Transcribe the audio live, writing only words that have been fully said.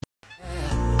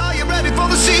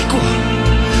the sequel.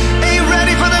 Ain't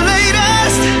ready for the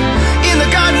latest in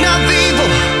the garden of evil.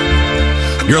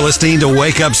 You're listening to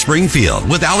Wake Up Springfield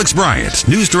with Alex Bryant,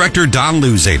 news director Don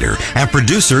Luzader, and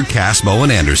producer Cass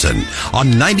Bowen Anderson on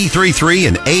 93.3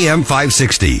 and AM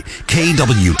 560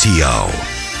 KWTO.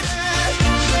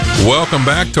 Welcome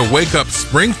back to Wake Up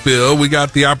Springfield. We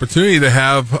got the opportunity to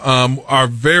have our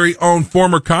very own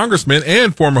former congressman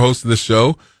and former host of the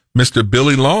show, Mr.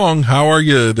 Billy Long. How are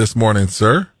you this morning,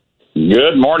 sir?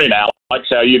 Good morning, Alex.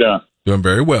 How you doing? Doing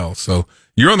very well. So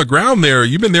you're on the ground there.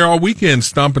 You've been there all weekend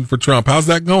stomping for Trump. How's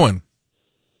that going?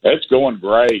 It's going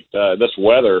great. This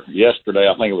weather yesterday,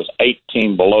 I think it was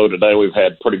 18 below. Today we've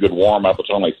had pretty good warm up. It's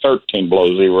only 13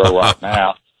 below zero right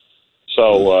now.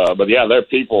 So, but yeah, they're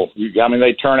people. I mean,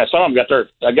 they turn out. Some of them got there.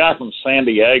 A guy from San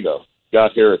Diego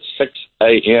got here at 6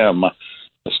 a.m.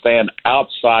 to stand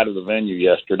outside of the venue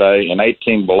yesterday in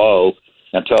 18 below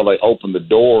until they opened the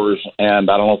doors.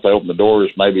 And I don't know if they opened the doors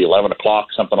maybe 11 o'clock,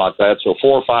 something like that. So 4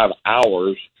 or 5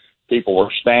 hours, people were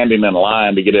standing in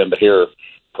line to get in to hear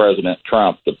President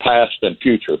Trump, the past and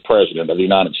future president of the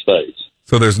United States.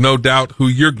 So there's no doubt who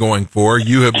you're going for.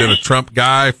 You have been a Trump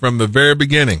guy from the very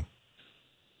beginning.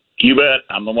 You bet.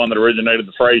 I'm the one that originated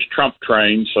the phrase Trump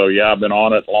train. So, yeah, I've been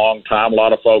on it a long time. A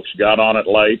lot of folks got on it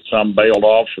late. Some bailed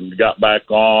off and got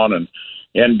back on and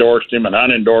endorsed him and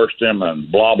unendorsed him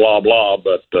and blah, blah, blah.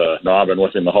 But, no, I've been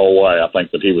with him the whole way. I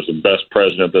think that he was the best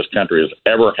president this country has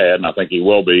ever had, and I think he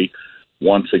will be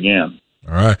once again.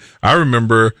 All right. I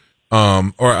remember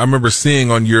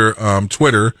seeing on your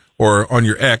Twitter or on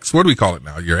your X, what do we call it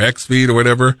now? Your X feed or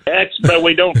whatever? X, but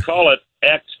we don't call it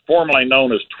X, formerly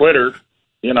known as Twitter.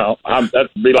 You know, that'd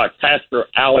be like Pastor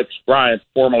Alex Bryant,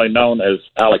 formerly known as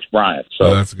Alex Bryant. So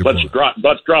let's drop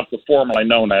the formerly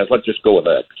known as. Let's just go with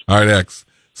X. All right, X.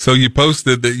 So you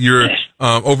posted that you're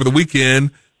over the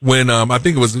weekend when I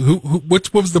think it was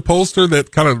which was the pollster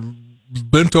that kind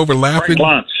of bent over laughing?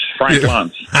 Frank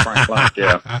Luntz.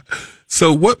 Yeah.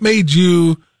 So what made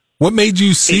you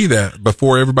see that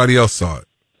before everybody else saw it?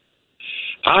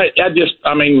 He just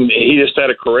had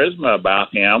a charisma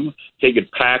about him. He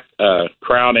could pack a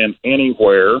crowd in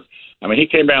anywhere. I mean, he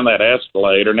came down that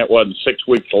escalator, and it wasn't 6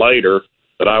 weeks later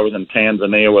that I was in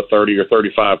Tanzania with 30 or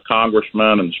 35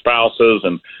 congressmen and spouses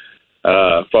and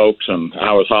folks, and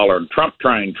I was hollering, Trump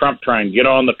train, get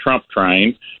on the Trump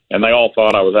train. And they all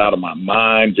thought I was out of my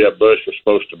mind. Jeb Bush was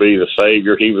supposed to be the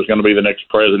savior. He was going to be the next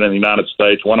president of the United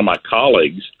States. One of my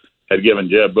colleagues had given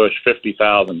Jeb Bush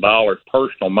 $50,000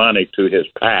 personal money to his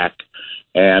PAC.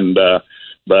 And,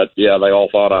 but yeah, they all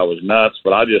thought I was nuts.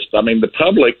 But the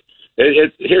public,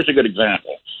 here's a good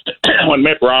example. When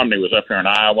Mitt Romney was up here in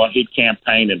Iowa, he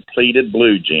campaigned in pleated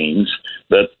blue jeans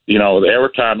that, you know,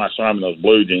 every time I saw him in those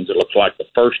blue jeans, it looked like the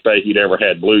first day he'd ever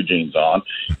had blue jeans on.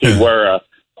 He'd wear a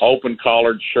open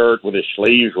collared shirt with his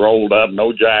sleeves rolled up,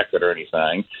 no jacket or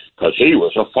anything, because he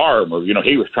was a farmer. You know,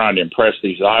 he was trying to impress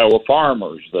these Iowa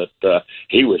farmers that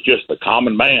he was just a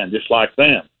common man, just like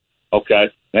them. Okay.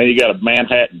 Then you got a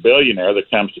Manhattan billionaire that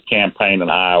comes to campaign in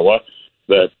Iowa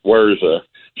that wears a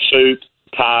suit,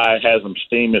 tie, has him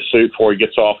steam his suit before he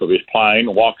gets off of his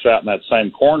plane, walks out in that same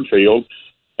cornfield.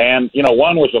 And, you know,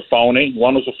 one was a phony,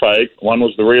 one was a fake, one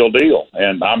was the real deal.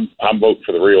 And I'm voting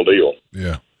for the real deal.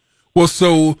 Yeah. Well,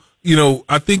 so, you know,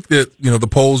 I think that, you know, the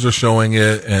polls are showing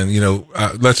it and, you know,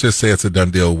 let's just say it's a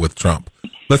done deal with Trump.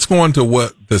 Let's go on to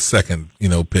what the second, you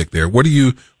know, pick there. What are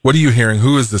you hearing?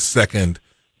 Who is the second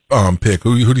pick?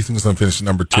 Who do you think is going to finish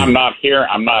number two? I'm not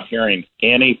hearing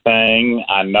anything.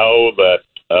 I know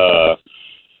that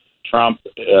Trump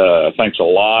thinks a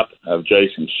lot of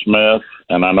Jason Smith,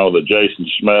 and I know that Jason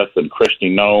Smith and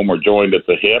Kristi Noem are joined at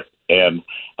the hip. And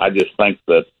I just think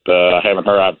that I haven't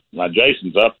heard.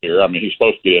 Jason's up here. I mean, he's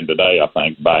supposed to get in today, I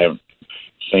think. But I haven't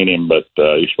seen him, but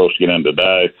he's supposed to get in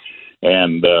today.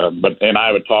 And I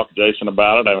haven't talked to Jason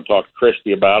about it. I haven't talked to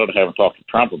Kristi about it. I haven't talked to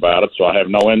Trump about it. So I have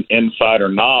no insider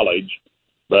knowledge.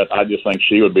 But I just think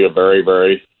she would be a very,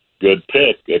 very good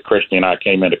pick. Kristi and I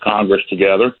came into Congress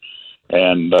together,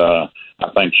 and I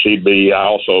think she'd be. I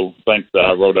also think that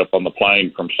I rode up on the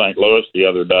plane from St. Louis the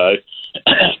other day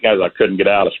because I couldn't get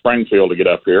out of Springfield to get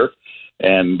up here,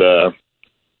 and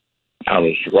I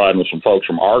was riding with some folks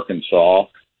from Arkansas,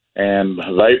 and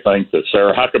they think that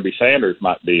Sarah Huckabee Sanders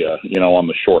might be, on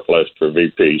the short list for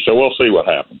VP. So we'll see what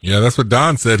happens. Yeah, that's what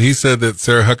Don said. He said that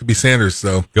Sarah Huckabee Sanders.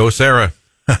 So go Sarah.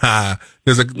 Do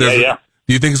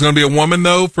you think it's going to be a woman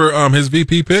though for his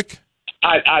VP pick?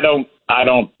 I do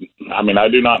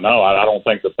not know. I don't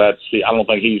think I don't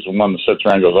think he's the one that sits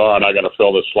around and goes, all right, I got to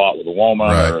fill this slot with a woman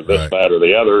or this, that, or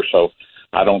the other. So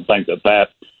I don't think that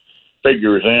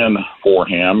figures in for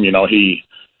him. You know, he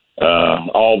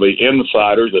all the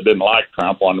insiders that didn't like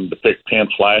Trump wanted him to pick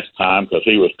Pence last time because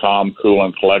he was calm, cool,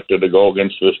 and collected to go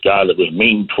against this guy that was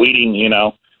mean tweeting,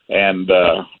 and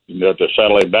to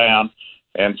settle him down.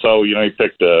 And so, he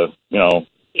picked a,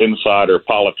 insider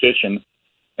politician.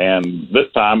 And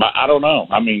this time, I don't know.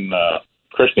 I mean,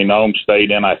 Kristi Noem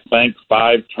stayed in, I think,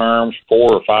 4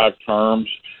 or 5 terms,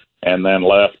 and then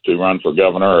left to run for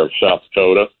governor of South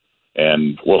Dakota.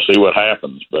 And we'll see what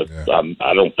happens. But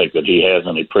I don't think that he has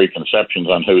any preconceptions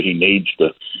on who he needs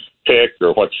to pick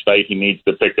or what state he needs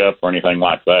to pick up or anything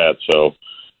like that. So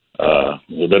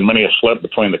there's been many a slip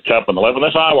between the cup and the lip. And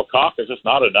this Iowa caucus, it's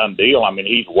not a done deal. I mean,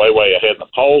 he's way, way ahead in the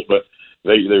polls, but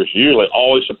there's usually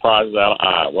always surprises out of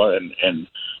Iowa. And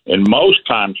in most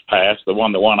times past, the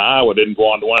one that won Iowa didn't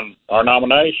go on to win our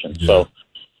nomination. Yeah. So,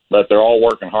 but they're all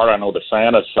working hard. I know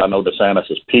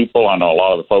DeSantis' people. I know a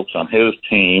lot of the folks on his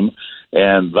team,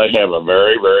 and they have a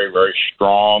very, very, very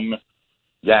strong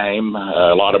game.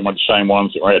 A lot of them are the same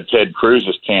ones that had Ted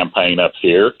Cruz's campaign up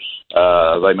here.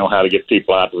 They know how to get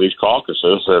people out to these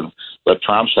caucuses, but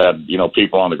Trump's had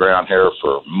people on the ground here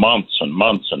for months and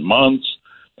months and months,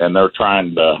 and they're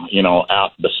trying to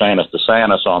out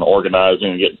DeSantis on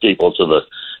organizing and getting people to the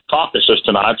caucuses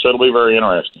tonight. So it'll be very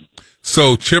interesting.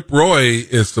 So Chip Roy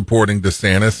is supporting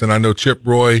DeSantis, and I know Chip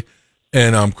Roy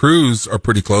and Cruz are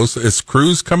pretty close. Is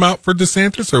Cruz come out for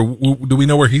DeSantis, or do we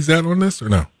know where he's at on this, or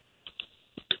no?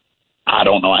 I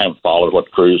don't know. I haven't followed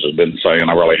what Cruz has been saying.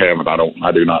 I really haven't.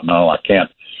 I do not know. I can't.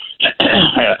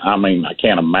 I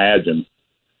can't imagine.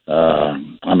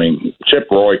 Chip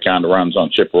Roy kind of runs on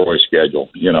Chip Roy's schedule.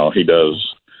 He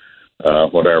does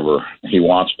whatever he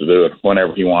wants to do it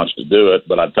whenever he wants to do it.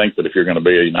 But I think that if you're going to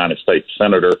be a United States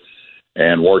senator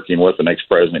and working with the next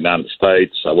president of the United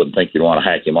States, I wouldn't think you'd want to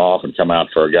hack him off and come out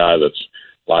for a guy that's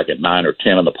like at 9 or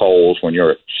 10 in the polls when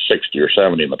you're at 60 or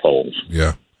 70 in the polls.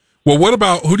 Yeah. Well, what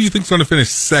about, who do you think is going to finish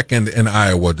second in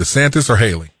Iowa, DeSantis or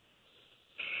Haley?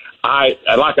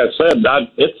 Like I said,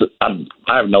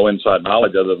 I have no inside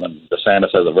knowledge other than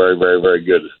DeSantis has a very, very, very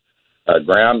good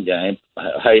ground game.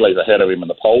 Haley's ahead of him in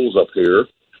the polls up here,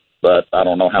 but I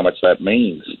don't know how much that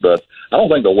means. But I don't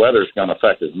think the weather's going to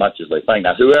affect as much as they think.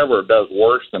 Now, whoever does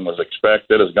worse than was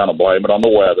expected is going to blame it on the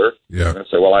weather. Yeah. They're going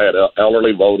to say, well, I had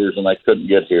elderly voters and they couldn't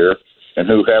get here. And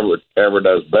whoever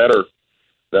does better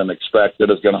than expected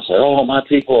is going to say, oh, my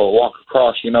people will walk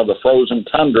across, the frozen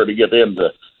tundra to get in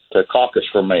to caucus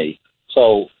for me.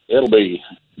 So it'll be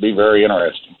very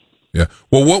interesting. Yeah.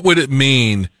 Well, what would it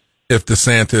mean if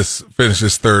DeSantis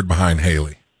finishes third behind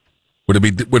Haley? Would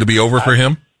it be over for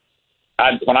him?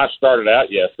 When I started out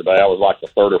yesterday, I was like the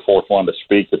third or fourth one to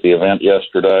speak at the event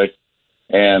yesterday.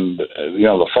 And,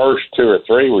 the first 2 or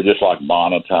 3 were just like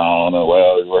monotone. And,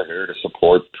 well, we're here to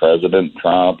support President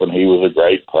Trump, and he was a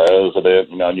great president.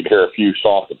 And you'd hear a few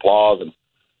soft applause. And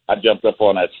I jumped up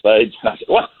on that stage, and I said,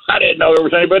 well, I didn't know there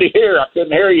was anybody here. I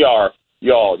couldn't hear y'all.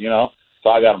 So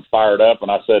I got them fired up, and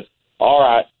I said, all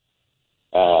right,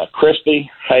 Kristi,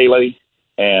 Haley,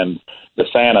 and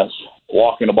DeSantis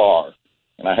walk in a bar.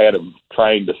 And I had them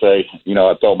trained to say,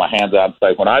 I throw my hands out and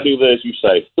say, when I do this, you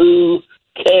say, who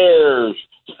cares?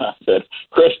 I said,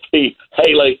 Kristi,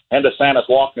 Haley, and DeSantis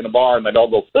walk in the bar, and they'd all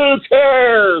go, who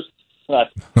cares?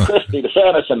 Kristi,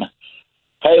 DeSantis, and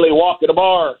Haley walk in the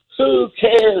bar. Who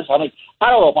cares? I don't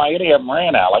know why any of them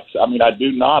ran, Alex. I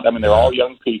do not. They're all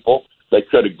young people. They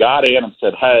could have got in and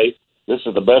said, hey, this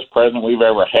is the best president we've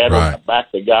ever had. Right. We're going to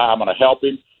back the guy. I'm going to help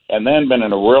him. And then been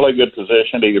in a really good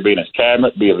position to either be in his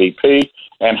cabinet, be a VP,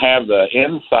 and have the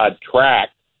inside track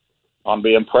on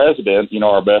being president,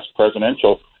 our best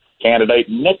presidential candidate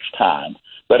next time.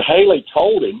 But Haley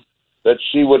told him that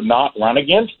she would not run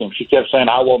against him. She kept saying,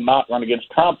 I will not run against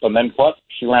Trump. And then what?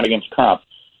 She ran against Trump.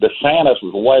 DeSantis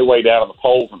was way, way down in the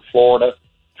polls in Florida.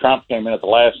 Trump came in at the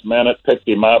last minute, picked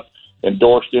him up,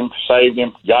 endorsed him, saved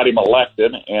him, got him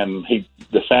elected, and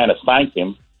DeSantis thanked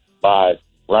him by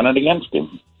running against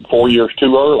him 4 years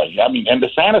too early. And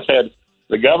DeSantis had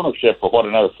the governorship for,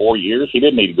 another 4 years. He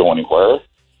didn't need to go anywhere.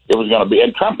 It was going to be,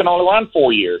 and Trump can only run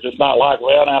 4 years. It's not like,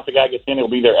 well, now if the guy gets in, he'll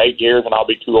be there 8 years, and I'll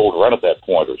be too old to run at that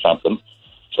point or something.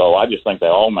 So I just think they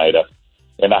all made it.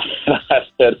 And I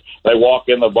said, they walk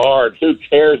in the bar, and who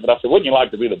cares? But I said, wouldn't you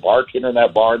like to be the bartender in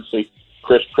that bar and see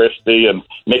Chris Christie and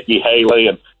Nikki Haley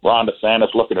and Ron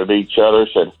DeSantis looking at each other and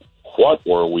said, what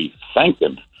were we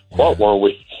thinking? What were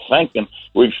we thinking?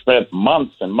 We've spent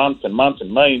months and months and months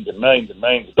and millions and millions and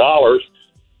millions of dollars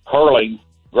hurling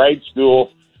grade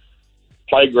school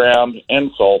playground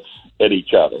insults at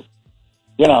each other.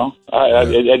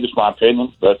 It's just my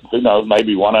opinion, but who knows?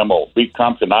 Maybe one of them will beat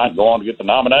Trump tonight and go on to get the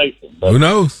nomination. But who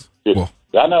knows?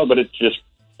 I know, but it's just,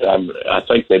 I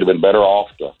think they'd have been better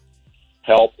off to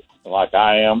help like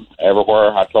I am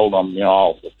everywhere. I told them,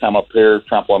 I'll come up here.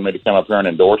 Trump wanted me to come up here and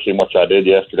endorse him, which I did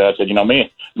yesterday. I said,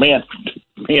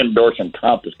 me endorsing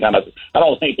Trump is kind of, I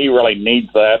don't think he really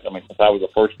needs that. I mean, since I was the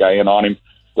first guy in on him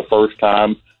the first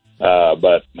time.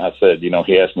 But I said,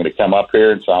 he asked me to come up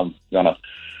here, and so I'm going to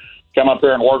come up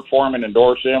here and work for him and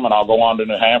endorse him, and I'll go on to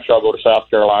New Hampshire, I'll go to South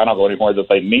Carolina, I'll go anywhere that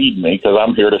they need me, because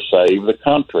I'm here to save the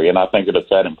country, and I think that it's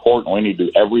that important. We need to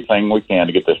do everything we can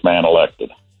to get this man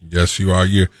elected. Yes, you are.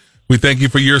 We thank you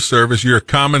for your service. You're a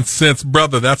common sense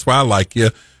brother. That's why I like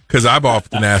you, because I've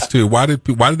often asked, too, why did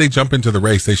they jump into the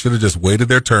race? They should have just waited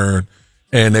their turn,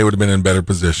 and they would have been in better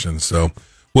position. So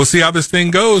we'll see how this thing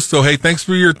goes. So, hey, thanks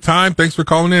for your time. Thanks for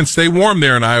calling in. Stay warm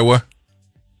there in Iowa.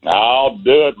 I'll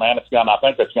do it, man. I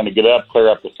think it's going to get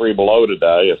clear up to 3 below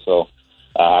today. So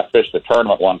I fished a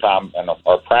tournament one time, and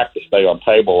our practice day on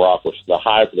Table Rock was the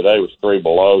high for the day was 3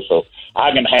 below. So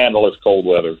I can handle this cold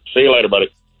weather. See you later, buddy.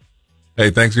 Hey,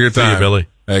 thanks for your time, See you, Billy.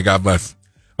 Hey, God bless.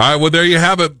 All right, well, there you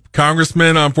have it.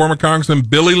 Former Congressman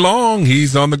Billy Long.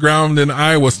 He's on the ground in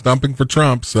Iowa stumping for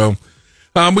Trump. So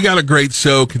we got a great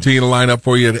show. Continue to line up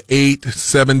for you at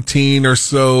 8:17 or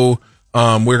so.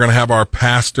 We're going to have our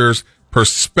pastor's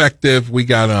perspective. We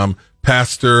got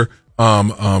Pastor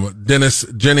Dennis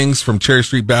Jennings from Cherry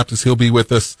Street Baptist. He'll be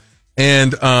with us.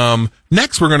 And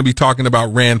next, we're going to be talking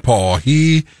about Rand Paul.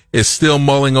 He is still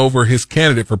mulling over his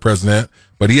candidate for president,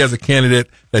 but he has a candidate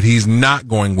that he's not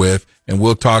going with, and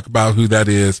we'll talk about who that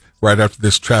is right after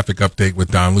this traffic update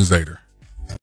with Don Luzader.